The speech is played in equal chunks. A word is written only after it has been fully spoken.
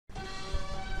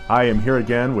Hi, I'm here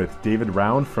again with David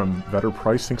Rownd from Vedder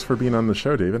Price. Thanks for being on the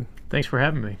show, David. Thanks for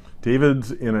having me.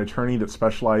 David's an attorney that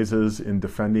specializes in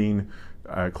defending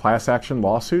class action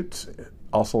lawsuits,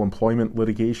 also employment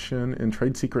litigation, and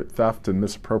trade secret theft and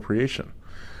misappropriation.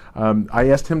 I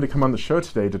asked him to come on the show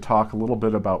today to talk a little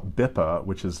bit about BIPA,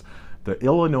 which is the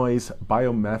Illinois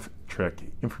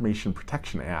Biometric Information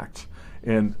Protection Act.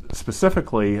 And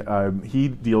specifically, he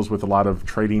deals with a lot of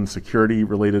trading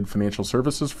security-related financial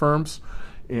services firms.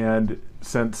 And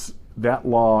since that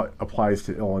law applies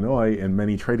to Illinois and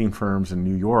many trading firms in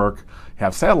New York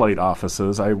have satellite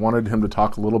offices, I wanted him to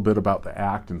talk a little bit about the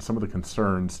act and some of the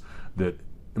concerns that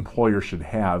employers should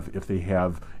have if they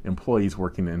have employees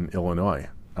working in Illinois.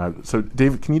 So,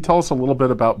 David, can you tell us a little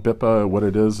bit about BIPA, what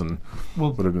it is, and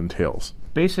what it entails?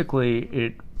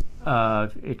 Basically,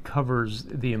 it covers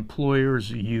the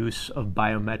employer's use of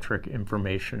biometric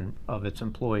information of its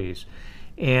employees.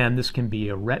 And this can be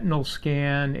a retinal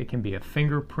scan, it can be a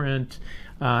fingerprint,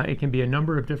 it can be a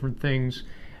number of different things,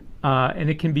 and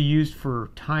it can be used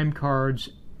for time cards,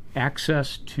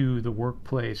 access to the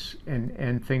workplace,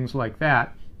 and things like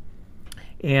that.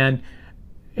 And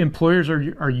employers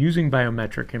are using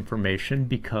biometric information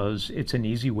because it's an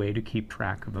easy way to keep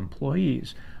track of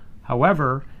employees.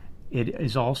 However, it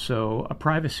is also a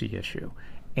privacy issue,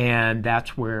 and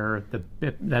that's where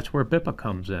BIPA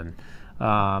comes in.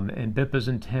 And BIPA is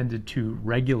intended to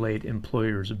regulate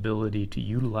employers' ability to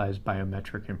utilize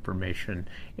biometric information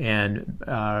and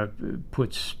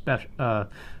put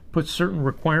certain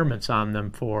requirements on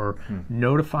them for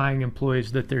notifying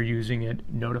employees that they're using it,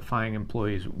 notifying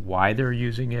employees why they're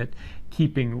using it,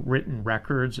 keeping written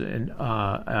records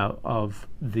of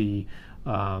the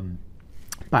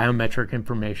biometric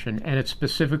information, and it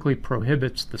specifically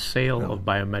prohibits the sale of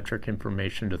biometric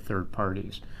information to third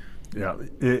parties. Yeah,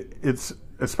 it's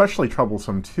especially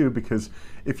troublesome too, because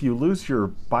if you lose your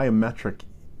biometric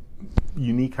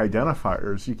unique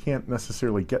identifiers, you can't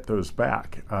necessarily get those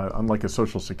back. Unlike a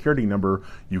social security number,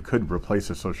 you could replace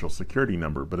a social security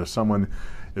number, but if someone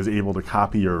is able to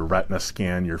copy your retina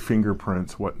scan, your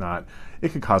fingerprints, whatnot, it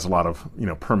could cause a lot of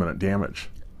permanent damage.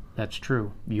 That's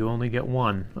true. You only get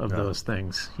one of those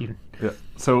things.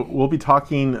 So we'll be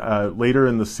talking later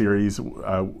in the series.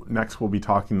 Next, we'll be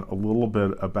talking a little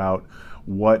bit about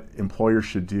what employers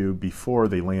should do before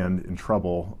they land in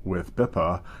trouble with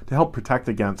BIPA to help protect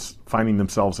against finding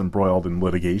themselves embroiled in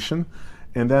litigation.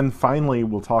 And then finally,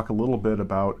 we'll talk a little bit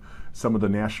about some of the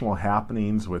national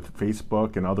happenings with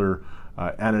Facebook and other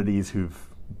entities who've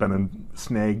been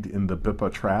snagged in the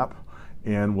BIPA trap.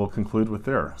 And we'll conclude with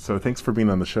there. So thanks for being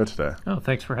on the show today. Oh,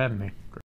 thanks for having me.